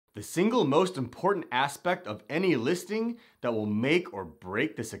The single most important aspect of any listing that will make or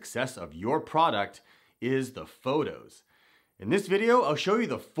break the success of your product is the photos. In this video, I'll show you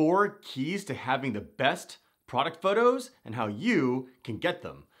the 4 keys to having the best product photos and how you can get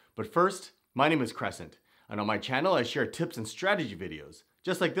them. But first, my name is Crescent, and on my channel I share tips and strategy videos,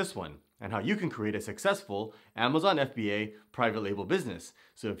 just like this one, and how you can create a successful Amazon FBA private label business.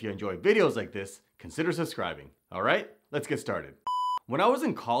 So if you enjoy videos like this, consider subscribing. All right, let's get started. When I was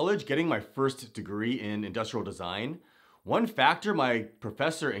in college getting my first degree in industrial design, one factor my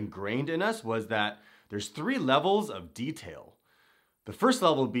professor ingrained in us was that there's 3 levels of detail. The first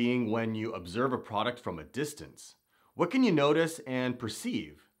level being when you observe a product from a distance. What can you notice and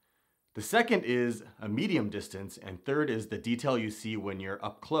perceive? The second is a medium distance, and third is the detail you see when you're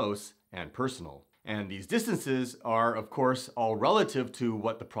up close and personal. And these distances are, of course, all relative to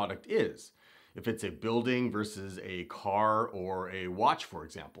what the product is. If it's a building versus a car or a watch, for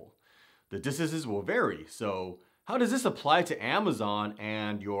example, the distances will vary. So how does this apply to Amazon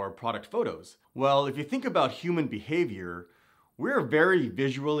and your product photos? Well, if you think about human behavior, we're a very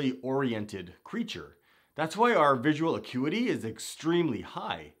visually oriented creature. That's why our visual acuity is extremely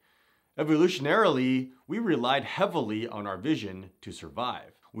high. Evolutionarily, we relied heavily on our vision to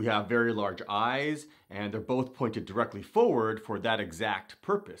survive. We have very large eyes, and they're both pointed directly forward for that exact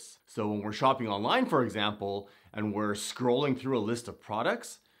purpose. So when we're shopping online, for example, and we're scrolling through a list of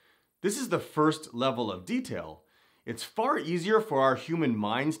products, this is the first level of detail. It's far easier for our human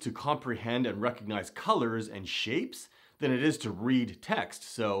minds to comprehend and recognize colors and shapes than it is to read text.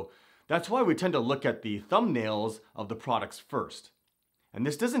 So that's why we tend to look at the thumbnails of the products first. And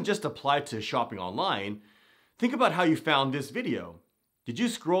this doesn't just apply to shopping online. Think about how you found this video. Did you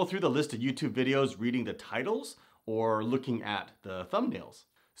scroll through the list of YouTube videos reading the titles or looking at the thumbnails?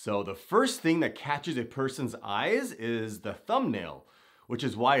 So the first thing that catches a person's eyes is the thumbnail, which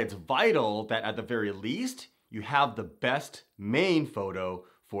is why it's vital that at the very least, you have the best main photo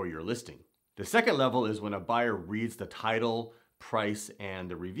for your listing. The second level is when a buyer reads the title, price,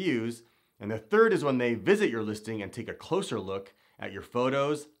 and the reviews. And the third is when they visit your listing and take a closer look at your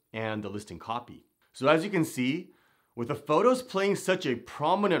photos and the listing copy. So as you can see, with the photos playing such a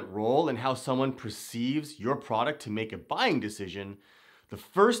prominent role in how someone perceives your product to make a buying decision, the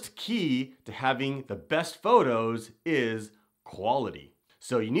first key to having the best photos is quality.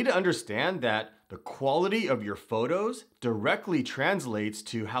 So you need to understand that the quality of your photos directly translates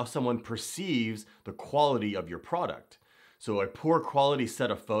to how someone perceives the quality of your product. So a poor quality set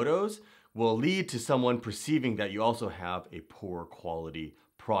of photos will lead to someone perceiving that you also have a poor quality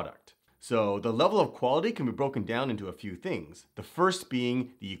product. So the level of quality can be broken down into a few things. The first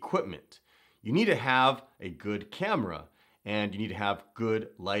being the equipment. You need to have a good camera and you need to have good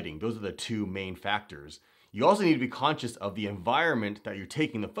lighting. Those are the 2 main factors. You also need to be conscious of the environment that you're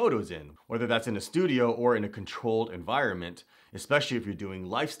taking the photos in, whether that's in a studio or in a controlled environment, especially if you're doing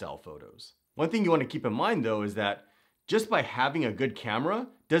lifestyle photos. One thing you want to keep in mind though is that just by having a good camera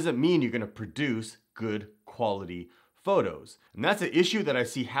doesn't mean you're going to produce good quality photos. And that's an issue that I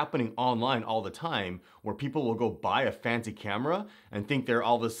see happening online all the time, where people will go buy a fancy camera and think they're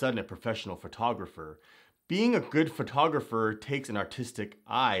all of a sudden a professional photographer. Being a good photographer takes an artistic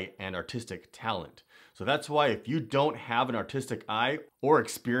eye and artistic talent. So that's why if you don't have an artistic eye or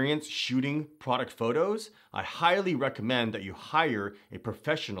experience shooting product photos, I highly recommend that you hire a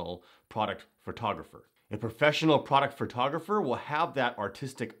professional product photographer. A professional product photographer will have that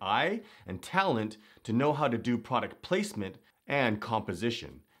artistic eye and talent to know how to do product placement and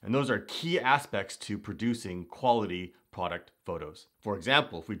composition. And those are key aspects to producing quality product photos. For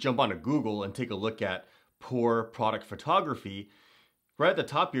example, if we jump onto Google and take a look at poor product photography, right at the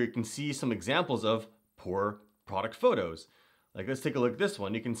top here, you can see some examples of poor product photos. Like let's take a look at this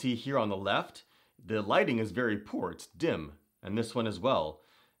one. You can see here on the left, the lighting is very poor, it's dim, and this one as well.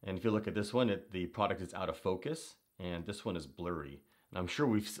 And if you look at this one, the product is out of focus, and this one is blurry. And I'm sure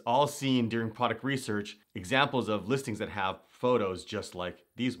we've all seen during product research examples of listings that have photos just like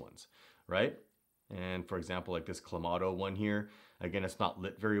these ones, right? And for example, like this Clamato one here, again, it's not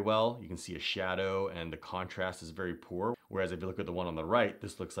lit very well. You can see a shadow and the contrast is very poor. Whereas if you look at the one on the right,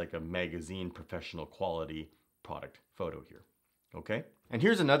 this looks like a magazine professional quality product photo here, okay? And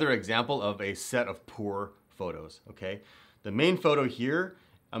here's another example of a set of poor photos, okay? The main photo here,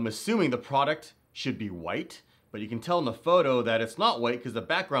 I'm assuming the product should be white, but you can tell in the photo that it's not white because the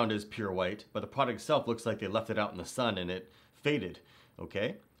background is pure white, but the product itself looks like they left it out in the sun and it faded,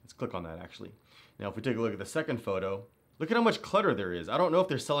 okay? Let's click on that actually. Now if we take a look at the second photo, look at how much clutter there is. I don't know if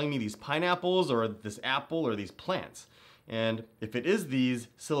they're selling me these pineapples or this apple or these plants. And if it is these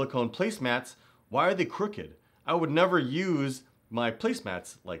silicone placemats, why are they crooked? I would never use my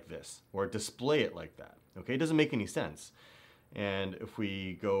placemats like this or display it like that. Okay, it doesn't make any sense. And if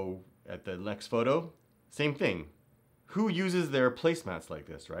we go at the next photo, same thing. Who uses their placemats like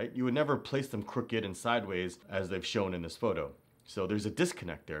this, right? You would never place them crooked and sideways as they've shown in this photo. So there's a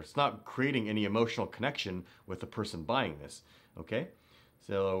disconnect there. It's not creating any emotional connection with the person buying this, okay?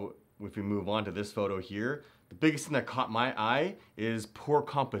 So if we move on to this photo here, the biggest thing that caught my eye is poor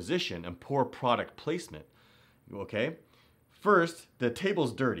composition and poor product placement, okay? First, the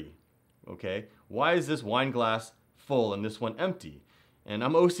table's dirty, okay? Why is this wine glass full and this one empty? And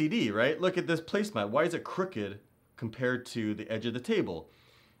I'm OCD, right? Look at this placemat. Why is it crooked compared to the edge of the table?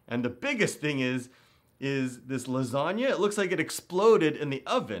 And the biggest thing is this lasagna. It looks like it exploded in the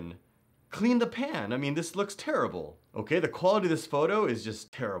oven. Clean the pan. I mean, this looks terrible. Okay, the quality of this photo is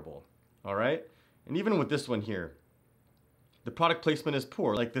just terrible. All right? And even with this one here, the product placement is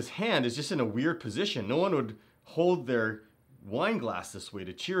poor. Like this hand is just in a weird position. No one would hold their wine glass this way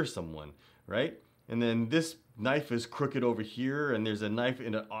to cheer someone, right? And then this knife is crooked over here, and there's a knife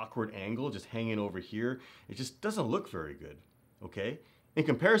in an awkward angle just hanging over here. It just doesn't look very good, okay? In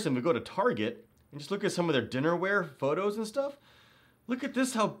comparison, we go to Target and just look at some of their dinnerware photos and stuff. Look at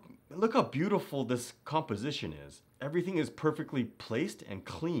this, look how beautiful this composition is. Everything is perfectly placed and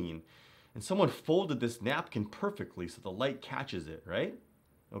clean. And someone folded this napkin perfectly so the light catches it, right?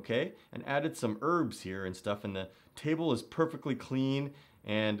 Okay, and added some herbs here and stuff, and the table is perfectly clean,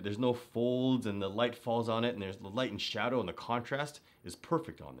 and there's no folds, and the light falls on it, and there's the light and shadow, and the contrast is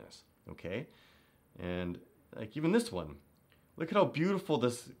perfect on this, okay? And like even this one, look at how beautiful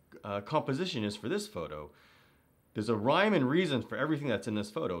this composition is for this photo. There's a rhyme and reason for everything that's in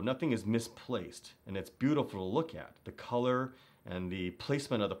this photo. Nothing is misplaced, and it's beautiful to look at. The color and the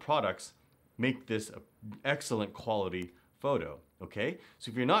placement of the products make this an excellent quality photo, okay? So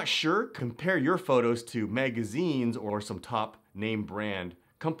if you're not sure, compare your photos to magazines or some top name brand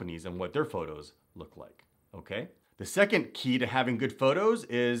companies and what their photos look like, okay? The second key to having good photos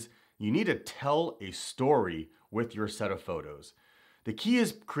is you need to tell a story with your set of photos. The key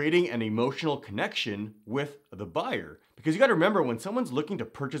is creating an emotional connection with the buyer, because you got to remember, when someone's looking to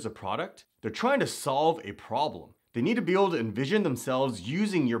purchase a product, they're trying to solve a problem. They need to be able to envision themselves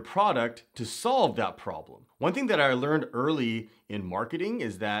using your product to solve that problem. One thing that I learned early in marketing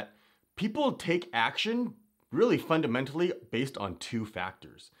is that people take action really fundamentally based on two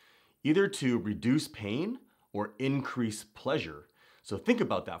factors, either to reduce pain or increase pleasure. So think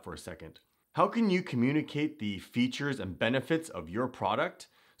about that for a second. How can you communicate the features and benefits of your product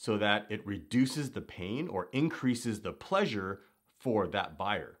so that it reduces the pain or increases the pleasure for that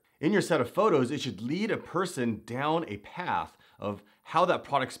buyer? In your set of photos, it should lead a person down a path of how that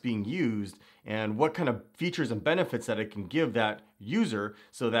product's being used and what kind of features and benefits that it can give that user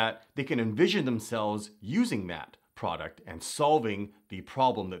so that they can envision themselves using that product and solving the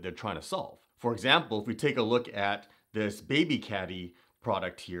problem that they're trying to solve. For example, if we take a look at this baby caddy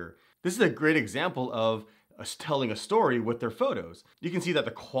product here, this is a great example of us telling a story with their photos. You can see that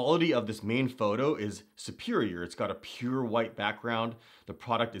the quality of this main photo is superior. It's got a pure white background. The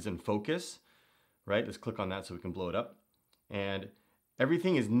product is in focus, right? Let's click on that so we can blow it up. And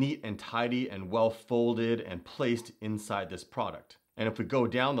everything is neat and tidy and well folded and placed inside this product. And if we go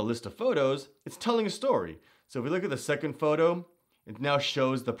down the list of photos, it's telling a story. So if we look at the second photo, it now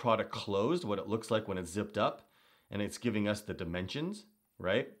shows the product closed, what it looks like when it's zipped up, and it's giving us the dimensions,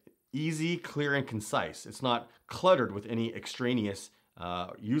 right? Easy, clear, and concise. It's not cluttered with any extraneous,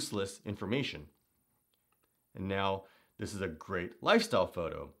 useless information. And now this is a great lifestyle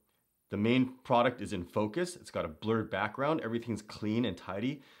photo. The main product is in focus. It's got a blurred background. Everything's clean and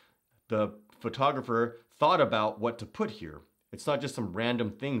tidy. The photographer thought about what to put here. It's not just some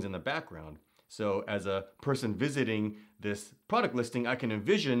random things in the background. So as a person visiting this product listing, I can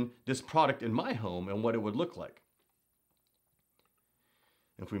envision this product in my home and what it would look like.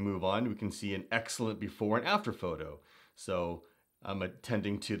 If we move on, we can see an excellent before and after photo. So I'm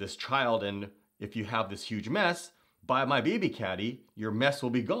attending to this child, and if you have this huge mess, buy my baby caddy, your mess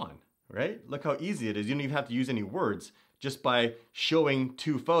will be gone, right? Look how easy it is. You don't even have to use any words. Just by showing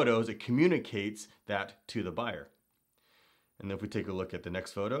two photos, it communicates that to the buyer. And then if we take a look at the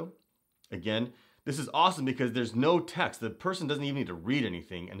next photo, again, this is awesome because there's no text. The person doesn't even need to read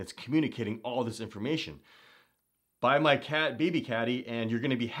anything, and it's communicating all this information. Buy my baby caddy and you're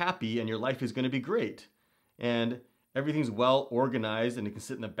going to be happy and your life is going to be great. And everything's well organized and it can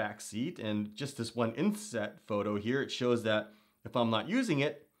sit in the back seat. And just this one inset photo here, it shows that if I'm not using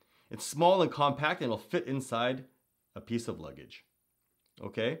it, it's small and compact and it'll fit inside a piece of luggage.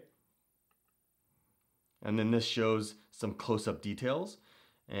 Okay? And then this shows some close-up details.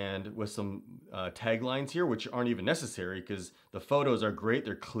 and with some taglines here, which aren't even necessary because the photos are great,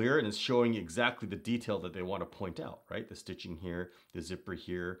 they're clear, and it's showing exactly the detail that they want to point out, right? The stitching here, the zipper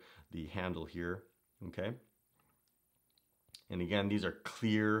here, the handle here, okay? And again, these are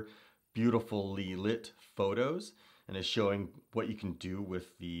clear, beautifully lit photos, and it's showing what you can do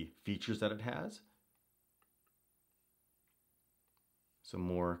with the features that it has. Some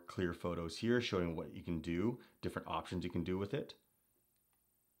more clear photos here showing what you can do, different options you can do with it.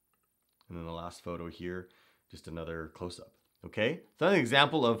 And then the last photo here, just another close-up, okay? So that's an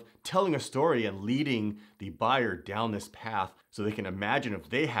example of telling a story and leading the buyer down this path so they can imagine if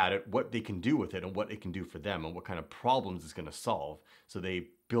they had it, what they can do with it and what it can do for them and what kind of problems it's gonna solve. So they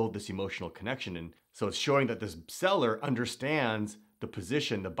build this emotional connection. And so it's showing that this seller understands the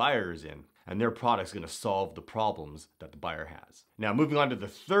position the buyer is in and their product's gonna solve the problems that the buyer has. Now, moving on to the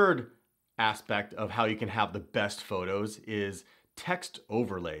third aspect of how you can have the best photos is text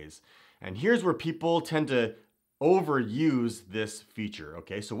overlays. And here's where people tend to overuse this feature,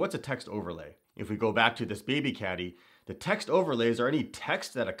 okay? So what's a text overlay? If we go back to this baby caddy, the text overlays are any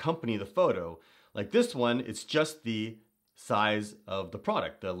text that accompany the photo. Like this one, it's just the size of the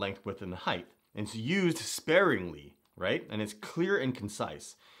product, the length, width, and the height. And it's used sparingly, right? And it's clear and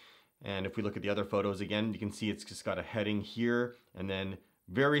concise. And if we look at the other photos again, you can see it's just got a heading here and then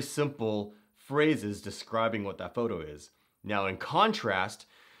very simple phrases describing what that photo is. Now, in contrast,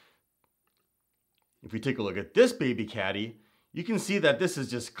 if we take a look at this baby caddy, you can see that this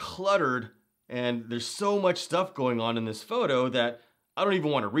is just cluttered and there's so much stuff going on in this photo that I don't even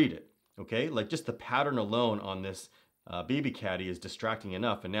want to read it, okay? Like just the pattern alone on this baby caddy is distracting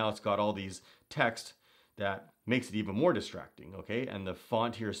enough, and now it's got all these text that makes it even more distracting, okay? And the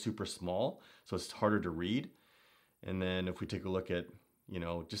font here is super small, so it's harder to read. And then if we take a look at, you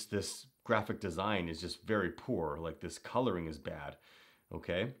know, just this graphic design is just very poor, like this coloring is bad,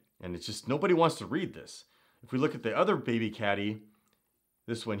 okay? And it's just, nobody wants to read this. If we look at the other baby caddy,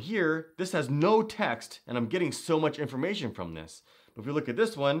 this one here, this has no text and I'm getting so much information from this. But if we look at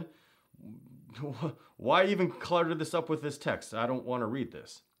this one, why even clutter this up with this text? I don't want to read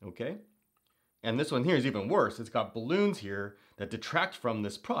this, okay? And this one here is even worse. It's got balloons here that detract from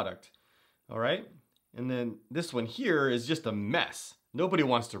this product, all right? And then this one here is just a mess. Nobody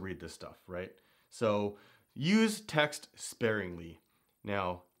wants to read this stuff, right? So use text sparingly.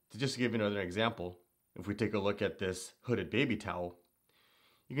 Now, to just give you another example, if we take a look at this hooded baby towel,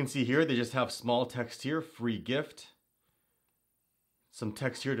 you can see here they just have small text here, free gift. Some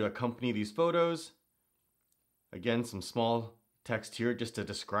text here to accompany these photos. Again, some small text here just to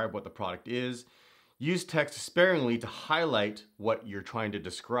describe what the product is. Use text sparingly to highlight what you're trying to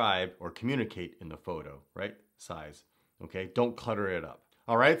describe or communicate in the photo, right? Size, okay? Don't clutter it up.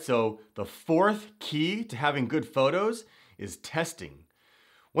 All right, so the fourth key to having good photos is testing.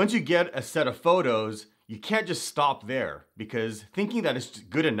 Once you get a set of photos, you can't just stop there because thinking that it's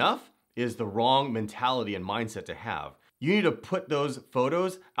good enough is the wrong mentality and mindset to have. You need to put those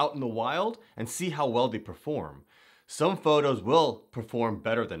photos out in the wild and see how well they perform. Some photos will perform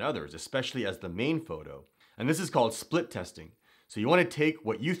better than others, especially as the main photo. And this is called split testing. So you want to take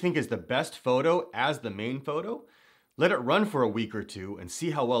what you think is the best photo as the main photo, let it run for a week or two and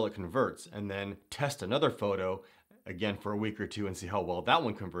see how well it converts, and then test another photo again for a week or two and see how well that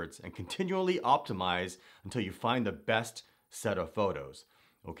one converts, and continually optimize until you find the best set of photos,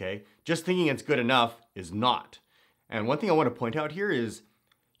 okay? Just thinking it's good enough is not. And one thing I want to point out here is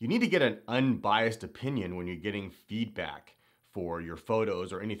you need to get an unbiased opinion when you're getting feedback for your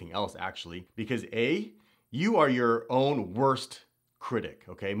photos or anything else actually, because A, you are your own worst critic,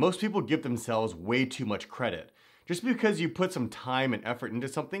 okay? Most people give themselves way too much credit. Just because you put some time and effort into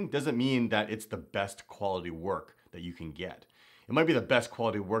something doesn't mean that it's the best quality work that you can get. It might be the best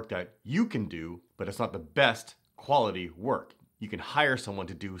quality work that you can do, but it's not the best quality work. You can hire someone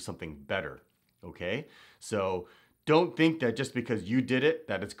to do something better, okay? So don't think that just because you did it,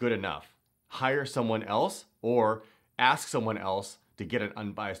 that it's good enough. Hire someone else or ask someone else to get an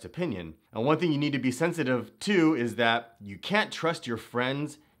unbiased opinion. And one thing you need to be sensitive to is that you can't trust your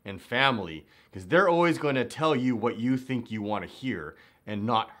friends and family because they're always going to tell you what you think you want to hear and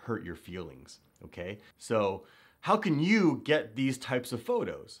not hurt your feelings, okay? So how can you get these types of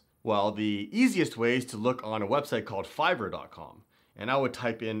photos? Well, the easiest way is to look on a website called Fiverr.com. And I would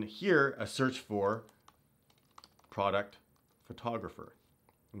type in here a search for product photographer,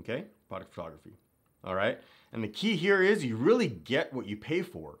 okay? Product photography, all right? And the key here is you really get what you pay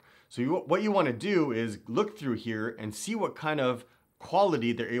for. So what you want to do is look through here and see what kind of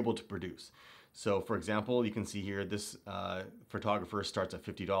quality they're able to produce. So for example, you can see here this photographer starts at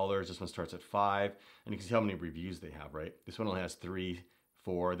 $50, this one starts at $5, and you can see how many reviews they have, right? This one only has 3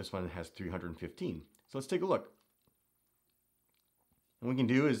 for this one that has 315. So let's take a look. And what we can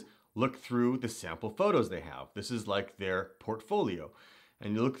do is look through the sample photos they have. This is like their portfolio.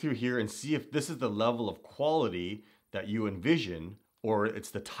 And you look through here and see if this is the level of quality that you envision, or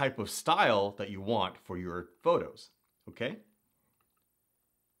it's the type of style that you want for your photos, okay?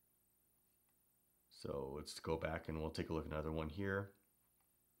 So let's go back and we'll take a look at another one here.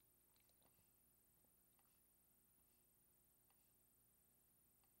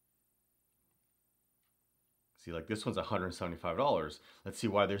 See, like this one's $175. Let's see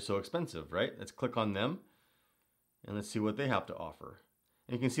why they're so expensive, right? Let's click on them and let's see what they have to offer.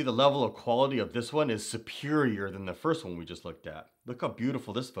 And you can see the level of quality of this one is superior than the first one we just looked at. Look how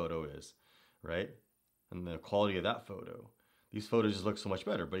beautiful this photo is, right? And the quality of that photo. These photos just look so much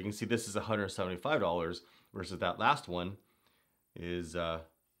better, but you can see this is $175 versus that last one is $5,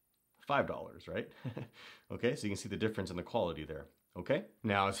 right? Okay, so you can see the difference in the quality there. Okay,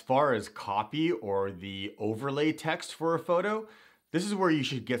 now as far as copy or the overlay text for a photo, this is where you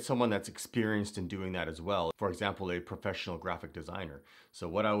should get someone that's experienced in doing that as well. For example, a professional graphic designer. So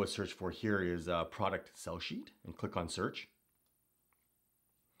what I would search for here is a product sell sheet and click on search.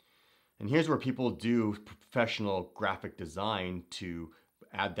 And here's where people do professional graphic design to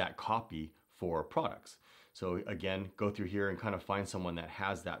add that copy for products. So again, go through here and kind of find someone that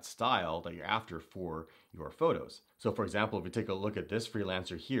has that style that you're after for your photos. So for example, if we take a look at this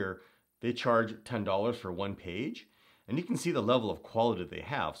freelancer here, they charge $10 for one page, and you can see the level of quality they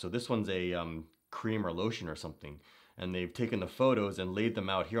have. So this one's a cream or lotion or something, and they've taken the photos and laid them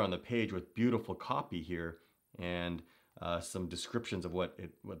out here on the page with beautiful copy here and some descriptions of what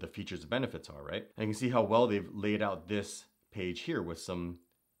the features and benefits are, right? And you can see how well they've laid out this page here with some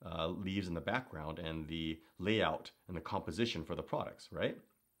leaves in the background and the layout and the composition for the products, right?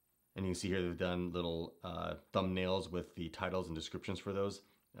 And you can see here they've done little thumbnails with the titles and descriptions for those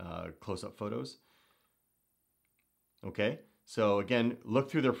close-up photos. Okay, so again, look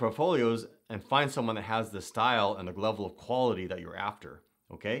through their portfolios and find someone that has the style and the level of quality that you're after.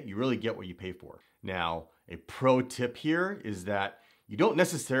 Okay, you really get what you pay for. Now, a pro tip here is that you don't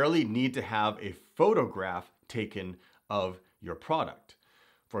necessarily need to have a photograph taken of your product.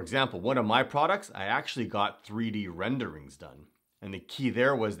 For example, one of my products, I actually got 3D renderings done. And the key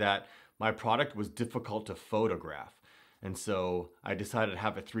there was that my product was difficult to photograph. And so I decided to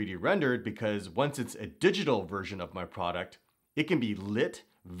have it 3D rendered because once it's a digital version of my product, it can be lit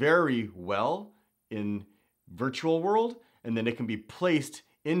very well in virtual world, and then it can be placed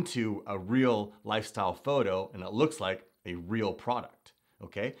into a real lifestyle photo and it looks like a real product.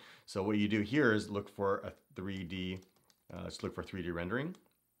 Okay, so what you do here is look for a 3D, let's look for 3D rendering.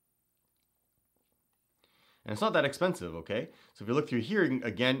 And it's not that expensive, okay? So if you look through here,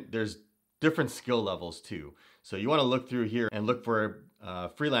 again, there's different skill levels too. So you wanna look through here and look for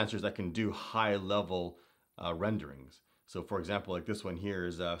freelancers that can do high level renderings. So for example, like this one here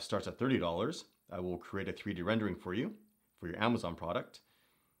is starts at $30. I will create a 3D rendering for you for your Amazon product.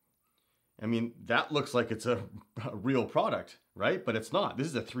 I mean, that looks like it's a real product, right? But it's not. This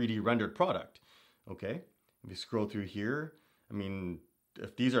is a 3D rendered product, okay? If you scroll through here, I mean,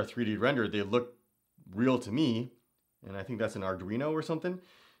 if these are 3D rendered, they look real to me, and I think that's an Arduino or something.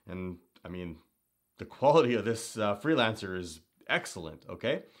 And I mean, the quality of this freelancer is excellent,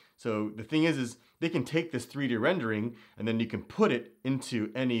 okay? So the thing is they can take this 3D rendering and then you can put it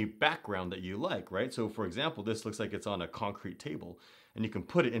into any background that you like, right? So for example, this looks like it's on a concrete table and you can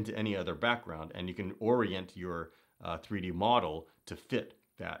put it into any other background and you can orient your 3D model to fit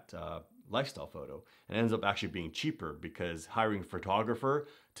that lifestyle photo. And it ends up actually being cheaper because hiring a photographer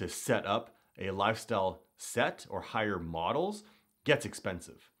to set up a lifestyle set or hire models gets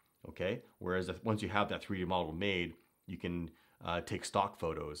expensive, okay? Whereas once you have that 3D model made, you can take stock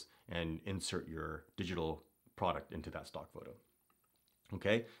photos and insert your digital product into that stock photo.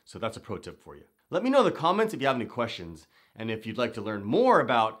 Okay, so that's a pro tip for you. Let me know in the comments if you have any questions, and if you'd like to learn more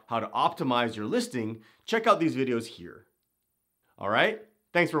about how to optimize your listing, check out these videos here. All right,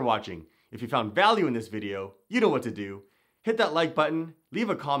 thanks for watching. If you found value in this video, you know what to do. Hit that like button, leave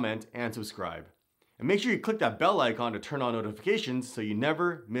a comment, and subscribe. And make sure you click that bell icon to turn on notifications so you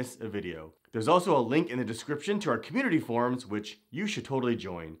never miss a video. There's also a link in the description to our community forums, which you should totally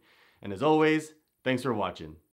join. And as always, thanks for watching.